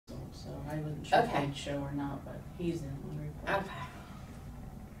I wasn't sure if Okay. he'd show or not, but he's in on the report. Okay.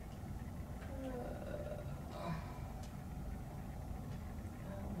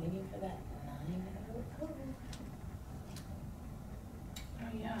 Waiting for that 9:00. Oh,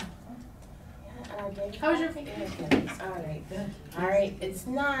 yeah. Yeah, I gave How was your that. vacation? All right. Good. All right, it's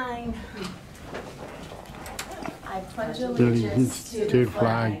 9. I pledge Allegiance to the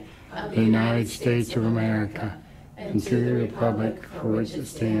flag of the United States of America and to the republic for which it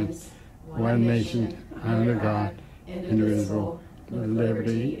stands, one nation, under God, indivisible, with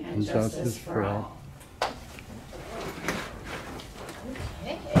liberty and justice for all.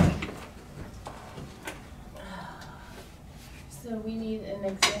 Okay. So we need an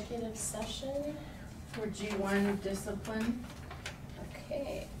executive session. For G1 discipline,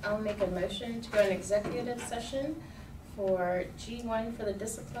 Okay, I'll make a motion to go in executive session for G1 for the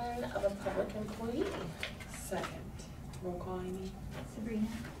discipline of a public employee. second. Roll call, Amy? Sabrina,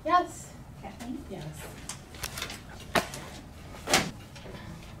 Yes. Kathleen, Yes.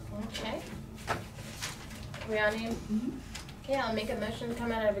 Okay. We on in? Okay, I'll make a motion to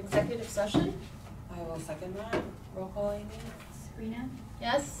come out of executive session. I will second that. Roll call, Amy? Sabrina,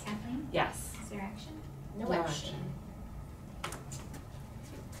 Yes? Kathleen, Yes. is there action? No No action.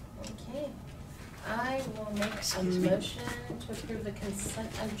 Okay. I will make a motion to approve the consent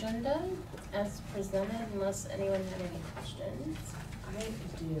agenda as presented unless anyone had any questions. I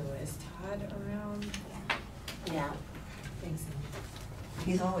do. Is Todd around? Yeah. Thanks, Amy.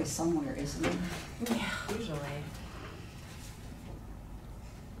 He's always somewhere, isn't he? Yeah. Usually.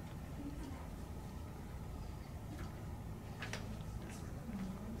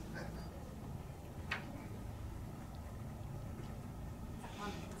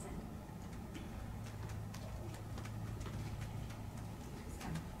 On consent.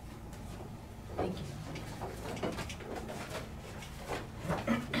 Thank you.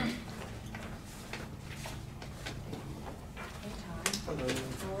 Hey, Todd. Hello.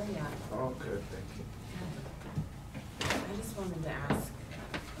 How are ya? Oh, good, thank you. I just wanted to ask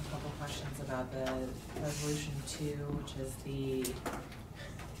a couple questions about the resolution 2, which is the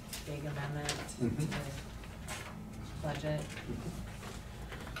big amendment to Mhm. the budget.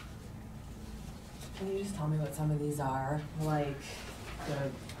 Can you just tell me what some of these are? Like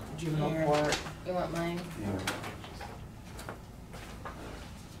the juvenile Here. court? You want mine? Yeah.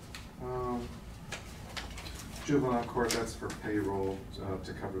 Juvenile court, that's for payroll,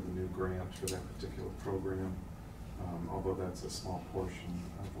 to cover the new grant for that particular program. Although that's a small portion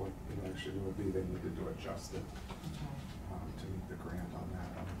of what it actually would be, they needed to adjust it, to meet the grant on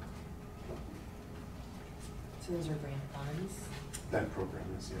that one. So those are grant funds? That program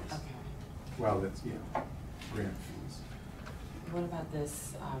is, yes. Okay. Well, that's, yeah, grant fees. What about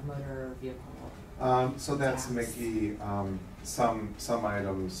this motor vehicle? So that's Tax. Mickey, some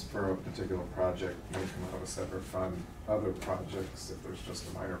items for a particular project may come out of a separate fund. Other projects, if there's just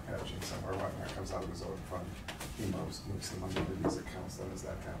a minor patching somewhere, when that comes out of his own fund, he moves the money to these accounts then as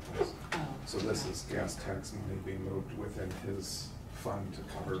that happens. Oh, So this okay. is gas tax money being moved within his fund to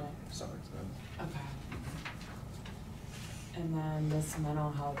cover Project. some expense. Okay. And then this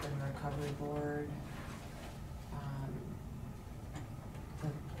mental health and recovery board, the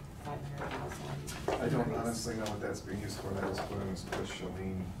 500,000. I don't honestly know what that's being used for. That was put in as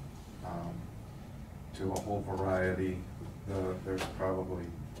Shalene, to a whole variety. There's probably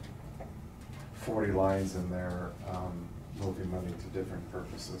 40 lines in there, moving money to different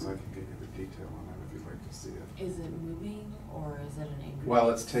purposes. I can get you the detail on that if you'd like to see it. Is it moving or is it an increase? Well,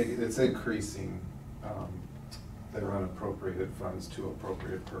 it's increasing, their unappropriated funds to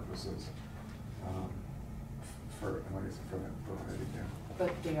appropriate purposes, for that variety, yeah.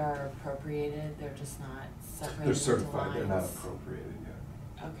 But they are appropriated, they're just not separated They're into certified, they're not lines? appropriated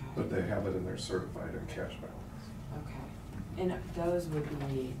yet, Okay. but they have it in their certified and cash balance. Okay. And those would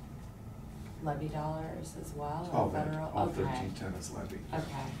be levy dollars as well, All or federal? all Okay. 1310 is levied.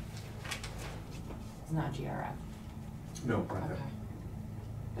 Okay. It's not GRF? No, not that. Okay.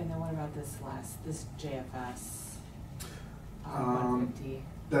 And then what about this JFS? 150?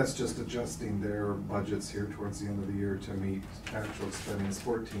 That's just adjusting their budgets here towards the end of the year to meet actual spending. It's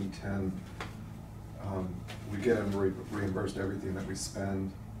 1410. We get them reimbursed everything that we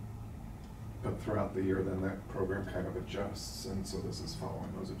spend, but throughout the year, then that program kind of adjusts, and so this is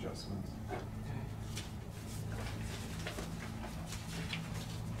following those adjustments. Okay.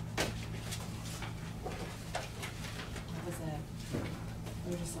 That was it.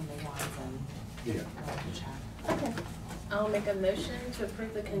 Those are some big ones and Yeah. I'll have to check. Okay. I'll make a motion to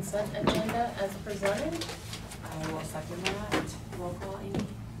approve the consent agenda as presented. I will second that. Roll call, Amy?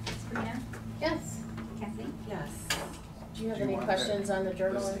 Sabrina, Yes. Kathleen, Yes. Do you have Do you any want questions that on the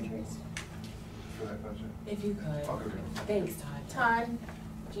journal listing? entries? for that budget? If you could. Okay. Thanks, Todd. Todd,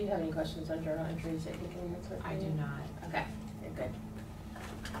 do you have any questions on journal entries that you can answer? for I do me? not. Okay, you're good.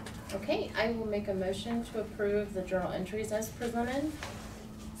 Okay, I will make a motion to approve the journal entries as presented.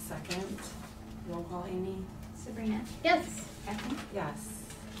 Second, roll call, Amy? Sabrina, Yes. Kathleen, Yes.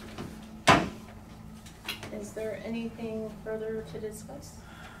 Is there anything further to discuss?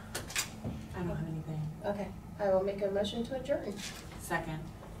 I don't have anything. Okay, I will make a motion to adjourn. Second,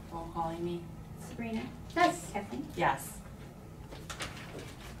 roll call, Amy? Sabrina, Yes. Kathleen. Yes.